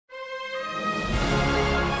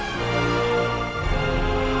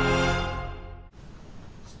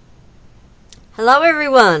Hello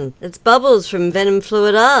everyone, it's Bubbles from Venom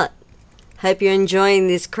Fluid Art. Hope you're enjoying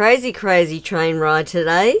this crazy train ride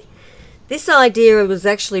today. This idea was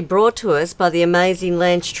actually brought to us by the amazing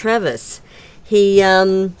Lance Travis. He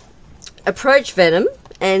approached Venom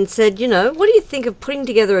and said, you know, what do you think of putting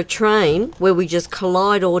together a train where we just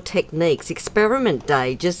collide all techniques, experiment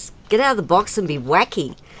day, just get out of the box and be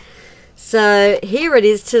wacky. So here it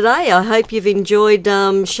is today. I hope you've enjoyed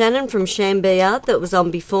Shannon from Shanb Art that was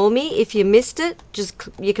on before me. If you missed it,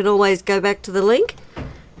 you can always go back to the link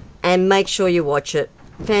and make sure you watch it.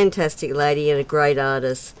 Fantastic lady and a great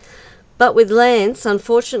artist. But with Lance,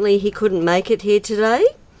 unfortunately he couldn't make it here today.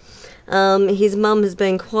 His mum has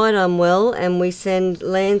been quite unwell, and we send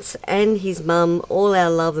Lance and his mum all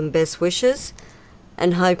our love and best wishes,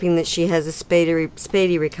 and hoping that she has a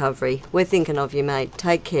speedy recovery. We're thinking of you, mate.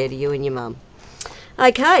 Take care to you and your mum.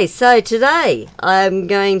 Okay, so today I'm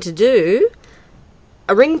going to do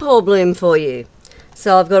a ring pour bloom for you.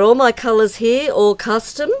 So I've got all my colours here, all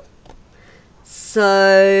custom.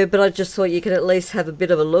 So, but I just thought you could at least have a bit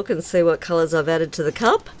of a look and see what colours I've added to the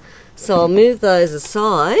cup. So I'll move those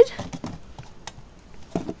aside.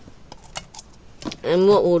 And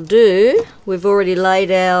what we'll do, we've already laid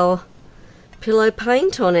our pillow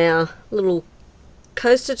paint on our little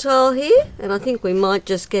coaster tile here, and I think we might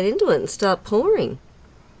just get into it and start pouring.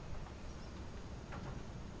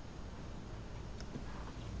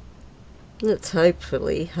 Let's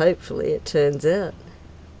hopefully it turns out.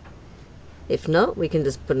 If not, we can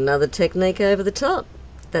just put another technique over the top.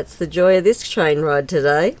 That's the joy of this train ride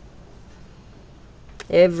today.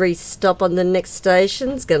 Every stop on the next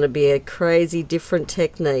station's going to be a crazy different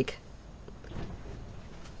technique.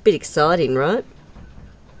 Bit exciting, right?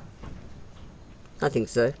 I think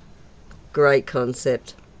so. Great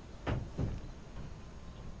concept.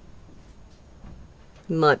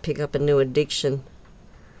 Might pick up a new addiction.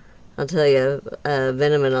 I'll tell you,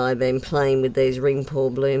 Venom and I have been playing with these ring pour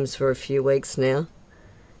blooms for a few weeks now,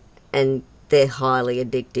 and they're highly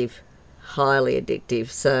addictive. Highly addictive.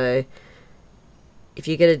 So if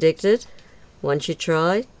you get addicted, once you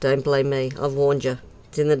try, don't blame me. I've warned you.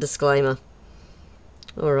 It's in the disclaimer.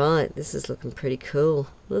 Alright, this is looking pretty cool.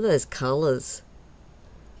 Look at those colours.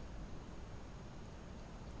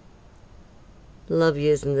 Love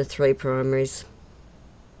using the 3 primaries.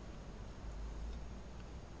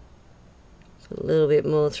 Put a little bit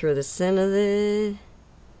more through the centre there.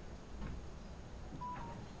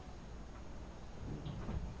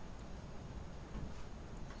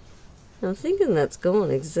 I'm thinking that's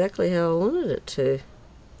gone exactly how I wanted it to.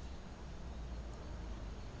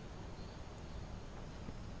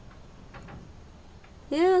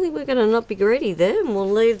 Yeah, I think we're going to not be greedy there, and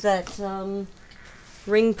we'll leave that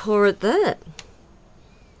ring pour at that.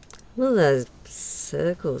 Look at those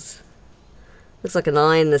circles. Looks like an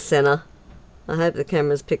eye in the centre. I hope the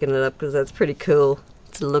camera's picking it up because that's pretty cool.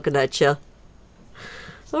 It's looking at you.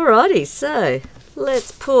 Alrighty, so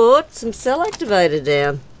let's put some cell activator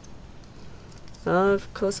down. Oh,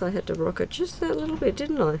 of course I had to rock it just that little bit,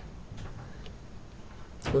 didn't I?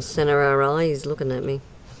 We'll centre our eye. He's looking at me.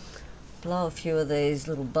 Blow a few of these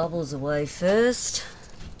little bubbles away first.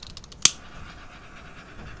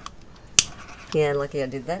 Yeah, lucky I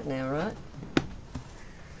did that now, right?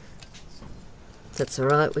 That's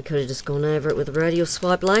alright, we could have just gone over it with a radial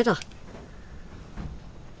swipe later.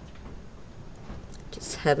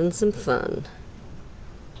 Just having some fun.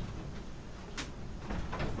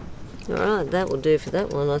 Alright, that will do for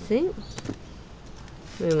that one, I think.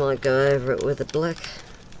 We might go over it with a black.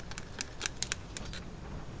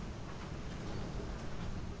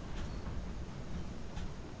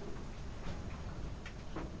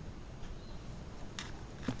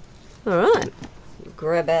 Alright,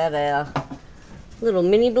 grab out our little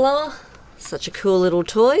mini blower. Such a cool little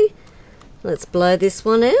toy. Let's blow this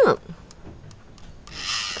one out.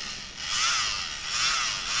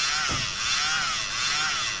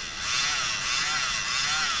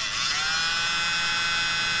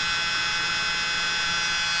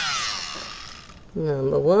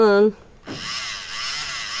 Number 1.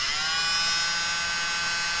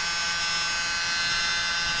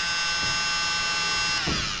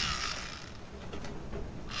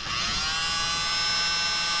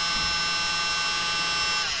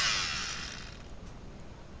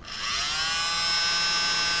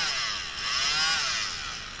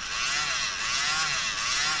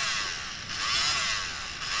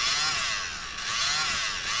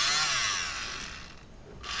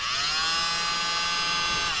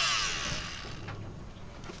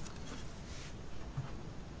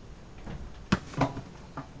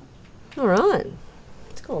 Alright,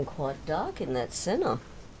 it's gone quite dark in that centre.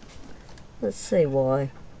 Let's see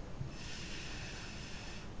why.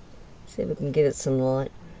 See if we can give it some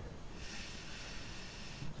light.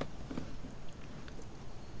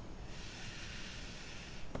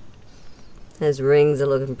 Those rings are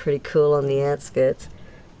looking pretty cool on the outskirts.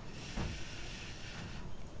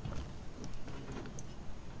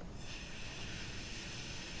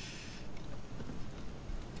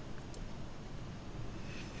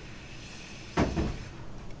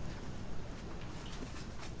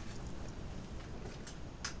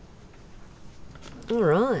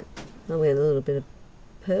 Alright, oh, we had a little bit of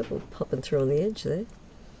purple popping through on the edge there.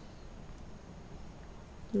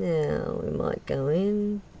 Now we might go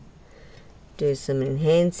in, do some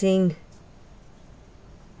enhancing.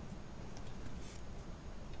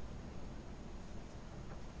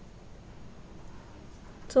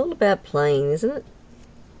 It's all about playing, isn't it?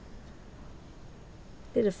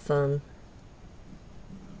 Bit of fun.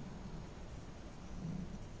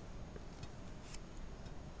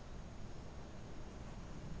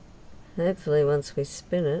 Hopefully once we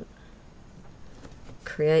spin it,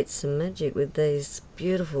 create some magic with these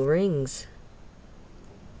beautiful rings.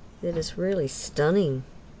 They're just really stunning.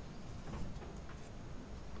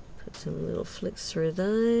 Put some little flicks through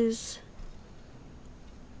those.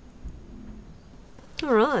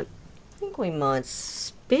 Alright, I think we might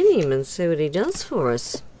spin him and see what he does for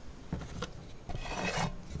us.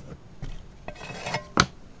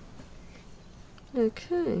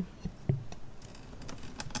 Okay.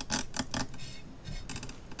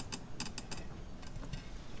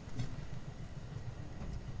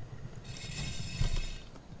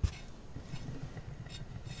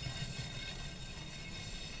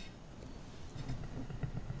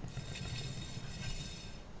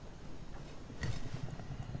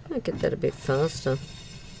 I'll get that a bit faster.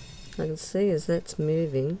 I can see as that's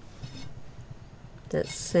moving, that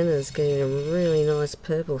centre's getting a really nice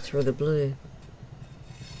purple through the blue.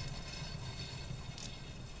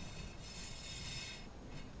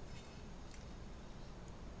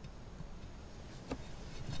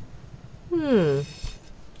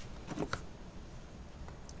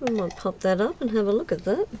 I might pop that up and have a look at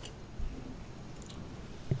that.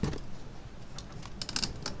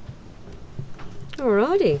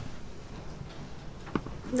 Alrighty,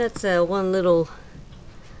 that's our one little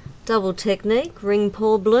double technique, ring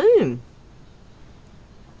pour bloom.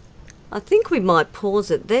 I think we might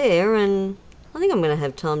pause it there, and I think I'm going to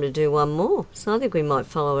have time to do one more, so I think we might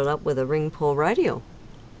follow it up with a ring pour radial.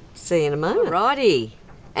 See you in a moment. Alrighty,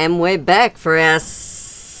 and we're back for our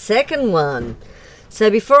second one.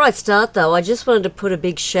 So before I start though, I just wanted to put a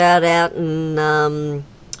big shout out, and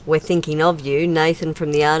we're thinking of you, Nathan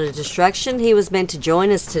from the Art of Distraction. He was meant to join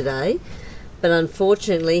us today, but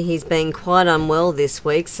unfortunately he's been quite unwell this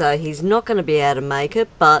week, so he's not going to be able to make it,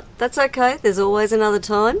 but that's okay, there's always another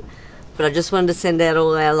time. But I just wanted to send out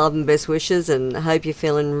all our love and best wishes, and hope you're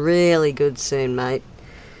feeling really good soon, mate.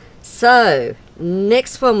 So,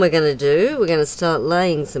 next one we're going to start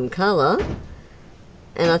laying some colour,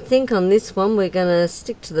 and I think on this one we're going to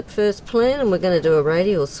stick to the first plan, and we're going to do a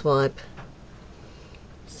radial swipe.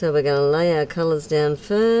 So we're going to lay our colours down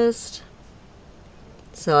first.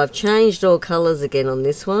 So I've changed all colours again on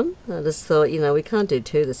this one. I just thought, you know, we can't do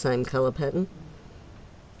two the same colour pattern.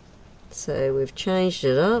 So we've changed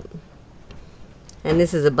it up. And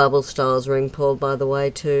this is a Bubble Styles ring pour, by the way,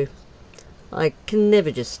 too. I can never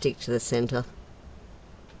just stick to the centre.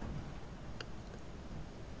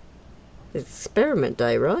 It's experiment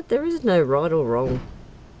day, right? There is no right or wrong.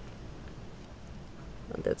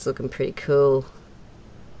 Oh, that's looking pretty cool.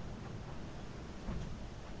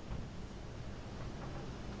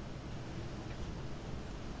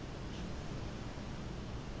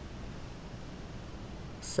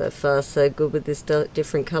 So far so good with this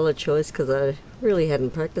different colour choice, because I really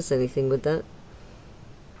hadn't practiced anything with that.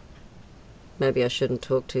 Maybe I shouldn't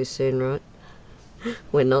talk too soon, right?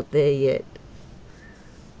 We're not there yet.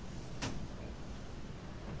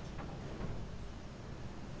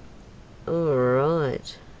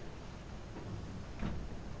 Alright.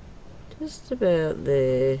 Just about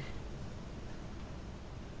there.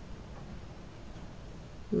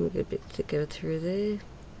 We'll get a bit thicker through there.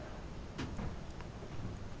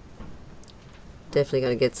 Definitely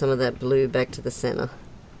going to get some of that blue back to the centre.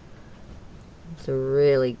 It's a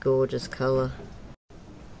really gorgeous colour.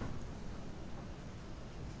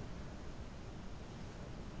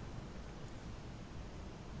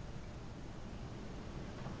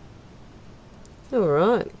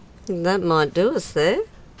 Alright, that might do us there.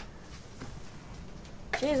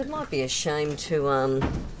 Geez, it might be a shame to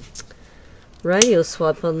radial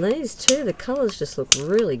swipe on these too. The colours just look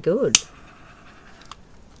really good.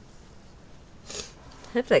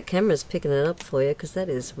 Hope that camera's picking it up for you, because that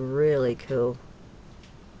is really cool.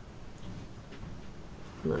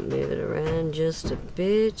 Might move it around just a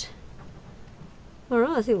bit.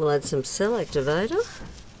 Alright, I think we'll add some cell activator.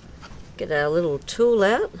 Get our little tool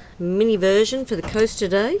out, mini version for the coaster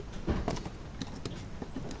day.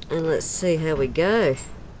 And let's see how we go.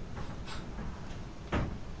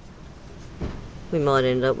 We might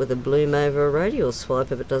end up with a bloom over a radial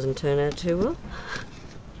swipe if it doesn't turn out too well.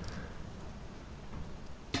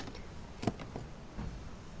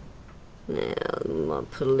 Now, I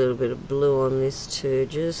might put a little bit of blue on this too,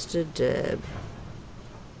 just a dab.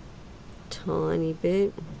 Tiny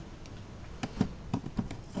bit.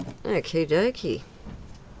 Okie dokie.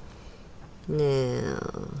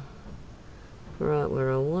 Now, right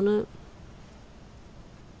where I want it.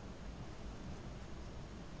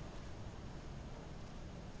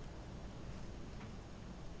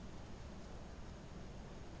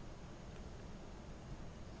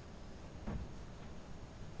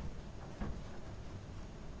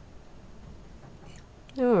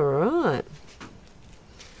 Alright.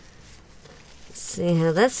 Let's see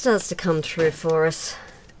how that starts to come through for us.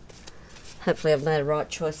 Hopefully I've made a right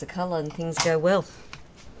choice of colour and things go well.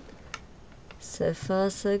 So far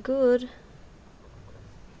so good.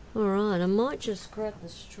 Alright, I might just grab the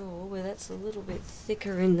straw where that's a little bit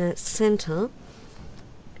thicker in that centre.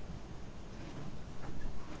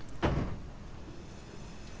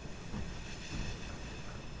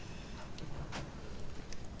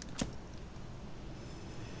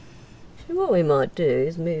 And what we might do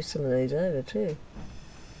is move some of these over too.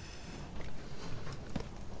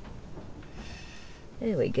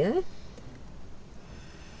 There we go.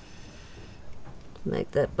 Make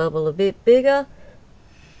that bubble a bit bigger.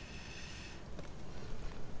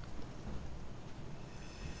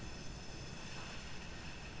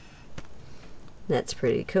 That's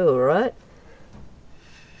pretty cool, right?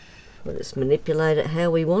 We'll just manipulate it how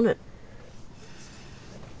we want it.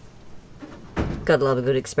 Gotta love a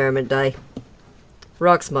good experiment day.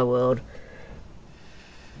 Rocks my world.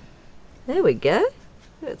 There we go.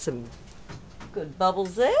 Got some good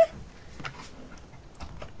bubbles there.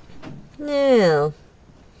 Now,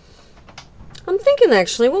 I'm thinking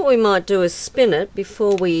actually what we might do is spin it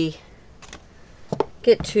before we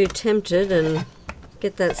get too tempted and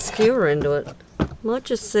get that skewer into it. Might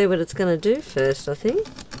just see what it's going to do first, I think.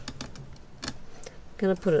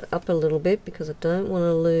 Going to put it up a little bit because I don't want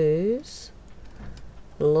to lose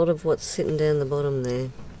a lot of what's sitting down the bottom there.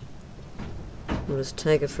 We'll just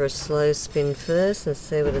take it for a slow spin first and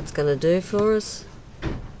see what it's going to do for us.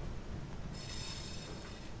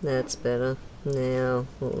 That's better. Now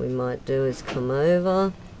what we might do is come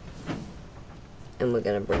over and we're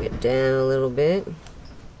going to bring it down a little bit.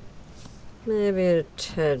 Maybe a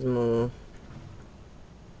tad more.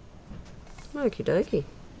 Okie dokie.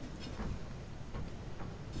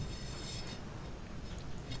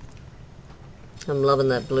 I'm loving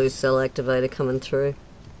that blue cell activator coming through.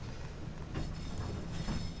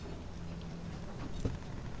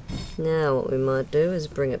 Now what we might do is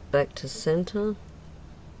bring it back to center.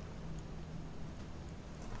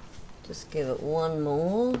 Just give it one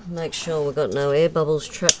more. Make sure we've got no air bubbles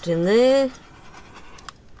trapped in there.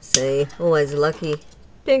 See, always a lucky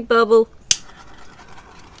pink bubble.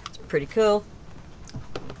 It's pretty cool.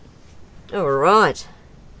 Alright.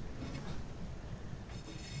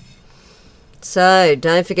 So,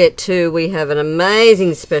 don't forget too, we have an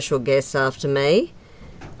amazing special guest after me.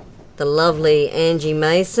 The lovely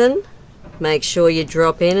AngieMason. Make sure you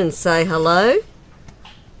drop in and say hello.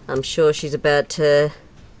 I'm sure she's about to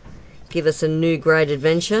give us a new great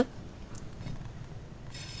adventure.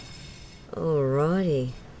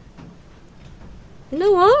 Alrighty. You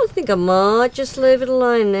know what? I think I might just leave it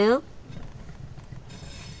alone now.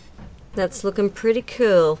 That's looking pretty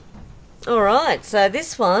cool. Alright, so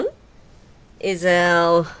this one is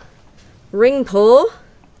our ring pour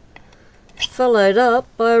followed up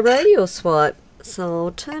by a radial swipe. So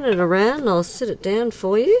I'll turn it around and I'll sit it down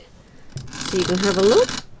for you so you can have a look.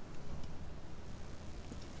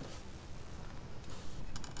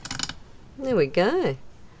 There we go.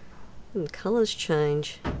 And the colours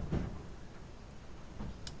change.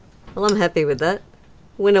 Well, I'm happy with that.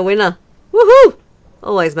 Winner, winner. Woohoo!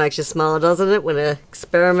 Always makes you smile, doesn't it, when an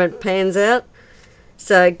experiment pans out?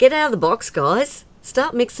 So get out of the box, guys.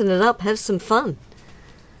 Start mixing it up. Have some fun.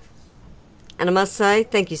 And I must say,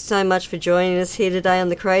 thank you so much for joining us here today on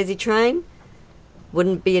the Crazy Train.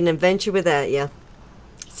 Wouldn't be an adventure without you.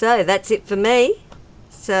 So that's it for me.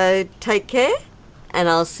 So take care, and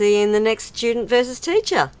I'll see you in the next Student versus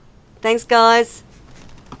Teacher. Thanks, guys.